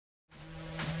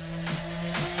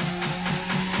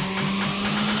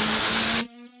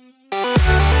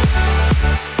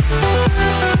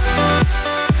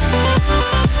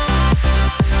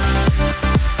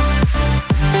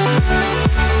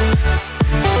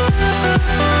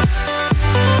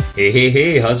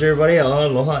Hey, how's everybody?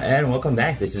 Aloha and welcome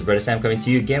back. This is Bruddah Sam coming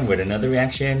to you again with another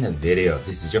reaction video. If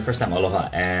this is your first time, aloha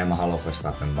and mahalo for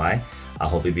stopping by. I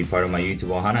hope you'll be part of my YouTube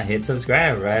ohana. Hit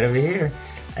subscribe right over here.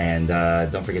 And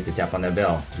don't forget to tap on that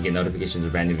bell to get notifications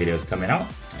of brand new videos coming out.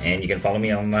 And you can follow me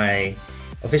on my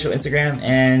official Instagram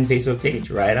and Facebook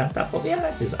page right on top of your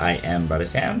glasses. I am Bruddah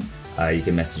Sam. You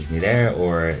can message me there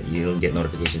or you'll get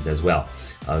notifications as well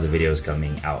of the videos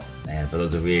coming out. And for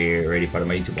those of you already part of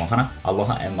my YouTube ohana,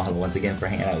 aloha and mahalo once again for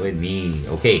hanging out with me.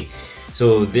 Okay,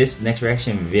 so this next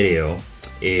reaction video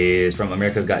is from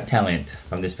America's Got Talent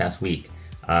from this past week.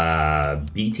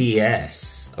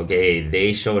 BTS, okay,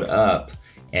 they showed up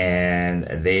and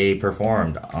they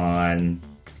performed on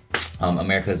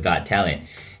America's Got Talent.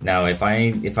 Now, if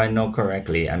I know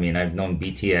correctly, I mean, I've known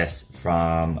BTS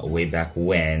from way back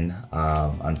when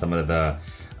on some of the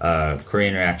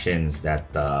Korean reactions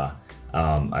that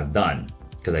I've done,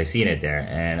 because I've seen it there,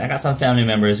 and I got some family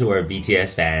members who are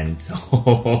BTS fans,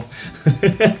 so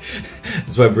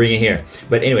that's why I bring it here.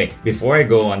 But anyway, before I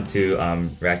go on to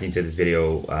reacting to this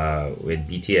video with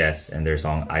BTS and their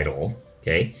song Idol,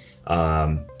 okay,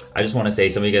 I just want to say,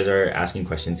 some of you guys are asking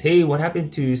questions. Hey, what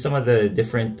happened to some of the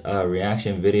different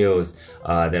reaction videos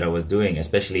that I was doing,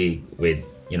 especially with,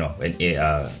 you know,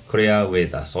 in Korea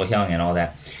with Sohyang and all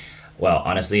that? Well,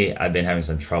 honestly, I've been having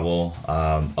some trouble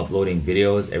uploading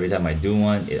videos. Every time I do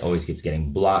one, it always keeps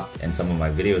getting blocked. And some of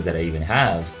my videos that I even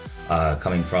have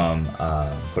coming from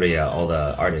Korea, all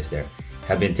the artists there,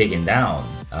 have been taken down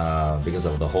because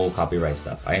of the whole copyright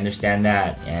stuff. I understand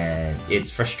that, and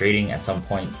it's frustrating at some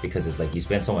points because it's like you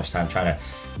spend so much time trying to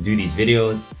do these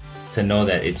videos to know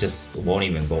that it just won't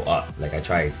even go up. Like, I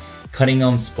tried cutting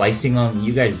them, splicing them.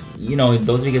 You guys, you know,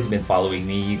 those of you guys have been following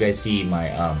me, you guys see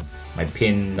my my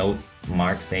pin note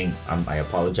mark saying I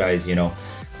apologize, you know,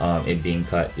 it being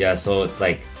cut. Yeah, so it's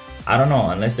like, I don't know,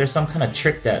 unless there's some kind of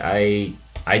trick that I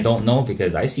don't know,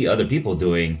 because I see other people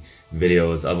doing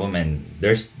videos of them and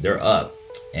they're up,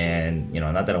 and you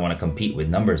know, not that I want to compete with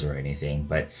numbers or anything,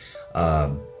 but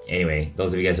anyway,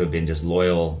 those of you guys who have been just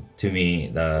loyal to me,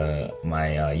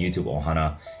 my YouTube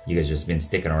ohana, you guys just been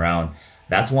sticking around.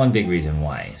 That's one big reason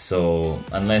why. So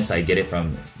unless I get it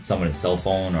from someone's cell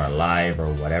phone or live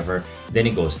or whatever, then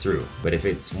it goes through. But if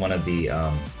it's one of the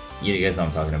you guys know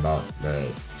I'm talking about,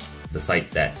 the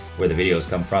sites that where the videos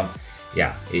come from,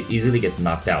 yeah, it easily gets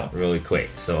knocked out really quick.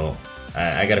 So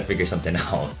I gotta figure something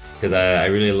out, because I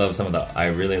really love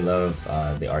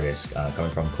the artists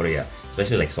coming from Korea,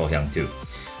 especially like Sohyang too.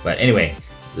 But anyway,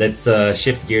 let's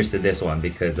shift gears to this one,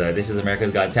 because this is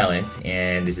America's Got Talent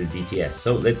and this is BTS.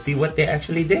 So let's see what they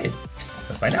actually did.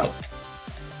 Let's find out.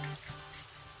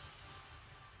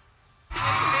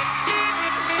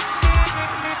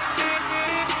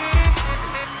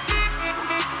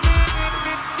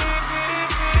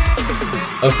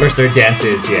 Of course, their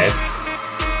dances, yes.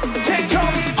 Can't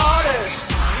call me artist,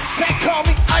 can't call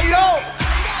me idol.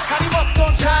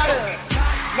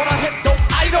 What I hit don't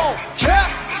idol.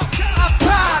 I'm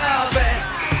proud of it.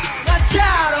 Not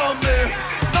proud of me.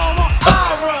 No more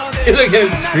irony. Look at him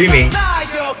screaming.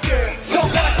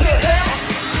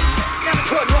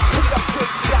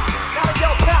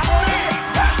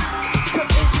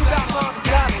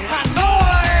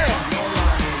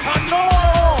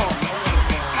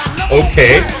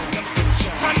 Okay.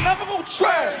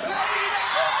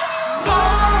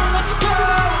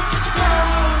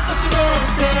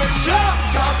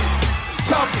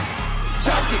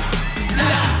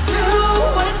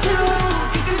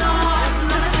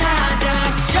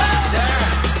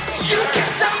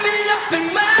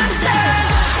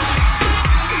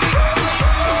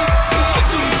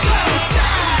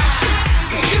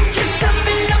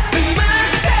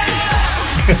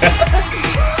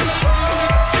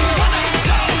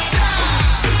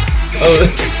 Oh.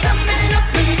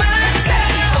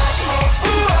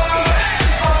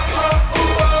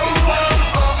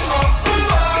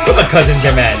 What the cousins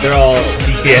are mad? They're all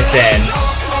BTS fans.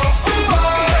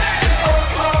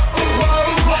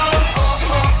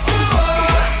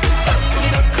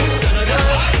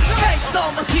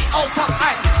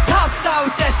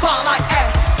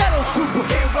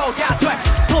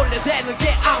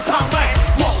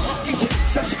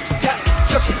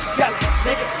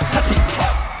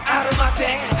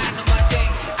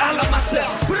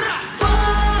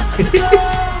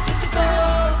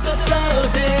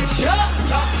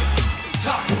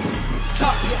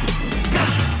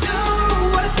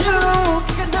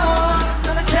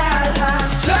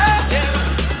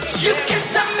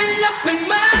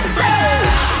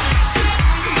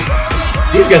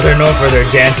 These guys are known for their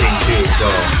dancing too,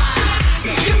 so.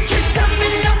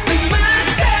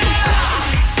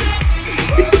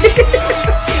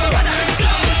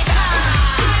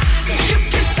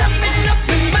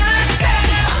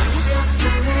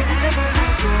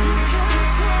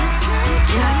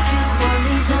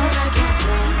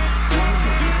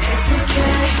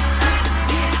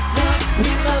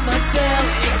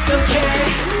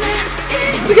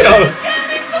 Look at those.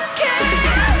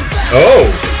 Oh.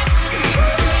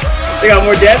 They got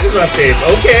more dancers on stage.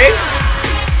 Okay.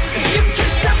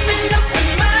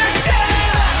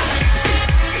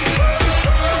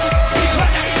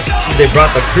 They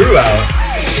brought the crew out.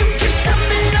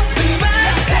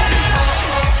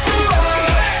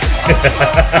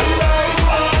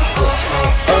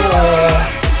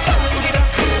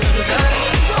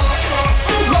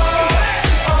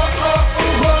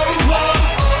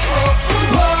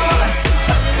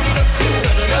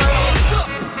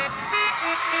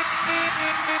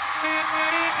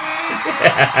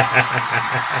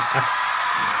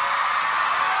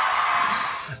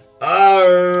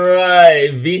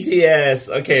 Alright, BTS.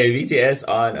 Okay, BTS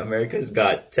on America's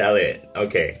Got Talent.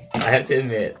 Okay, I have to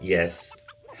admit, yes.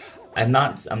 I'm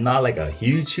not like a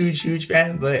huge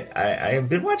fan, but I've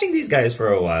been watching these guys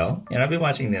for a while. And I've been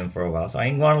watching them for a while, so I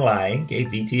ain't gonna lie, okay,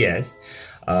 BTS.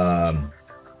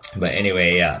 But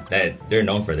anyway, yeah, they're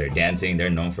known for their dancing, they're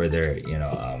known for their, you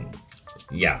know,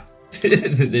 yeah.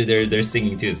 they're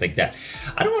singing too. It's like that.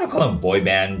 I don't want to call them boy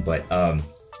band, but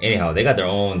anyhow, they got their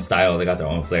own style, they got their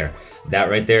own flair. That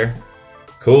right there,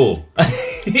 cool.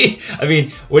 I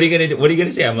mean, what are you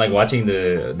gonna say? I'm like watching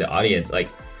the audience, like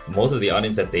most of the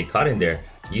audience that they caught in there.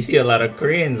 You see a lot of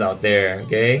Koreans out there,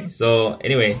 okay? So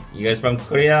anyway, you guys from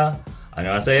Korea,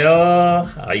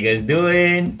 안녕하세요. How you guys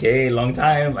doing? Okay, long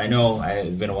time. I know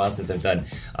it's been a while since I've done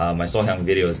my Sohyang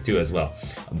videos too as well.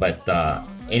 But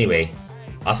anyway,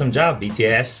 awesome job,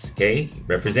 BTS. Okay,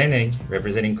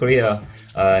 representing Korea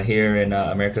here in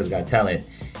America's Got Talent.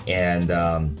 And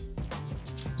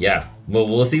yeah, well,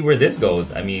 we'll see where this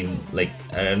goes. I mean, like,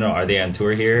 I don't know, are they on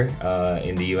tour here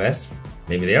in the US?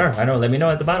 Maybe they are. I don't know. Let me know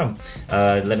at the bottom.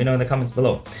 Let me know in the comments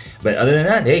below. But other than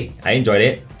that, hey, I enjoyed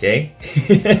it. Okay,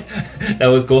 that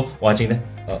was cool watching them.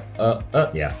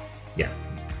 Yeah.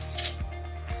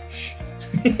 Shh.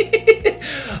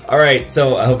 All right.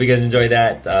 So I hope you guys enjoyed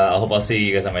that. I hope I'll see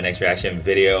you guys on my next reaction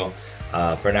video.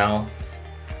 For now,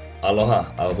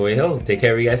 aloha, ahoy ho. Take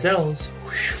care of you guys selves.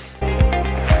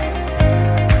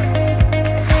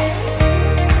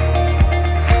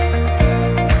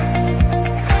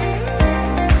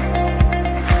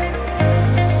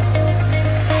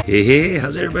 Hey,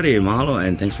 how's everybody? Mahalo,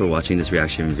 and thanks for watching this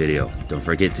reaction video. Don't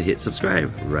forget to hit subscribe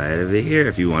right over here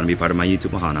if you want to be part of my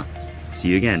YouTube Mahana. See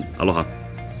you again. Aloha.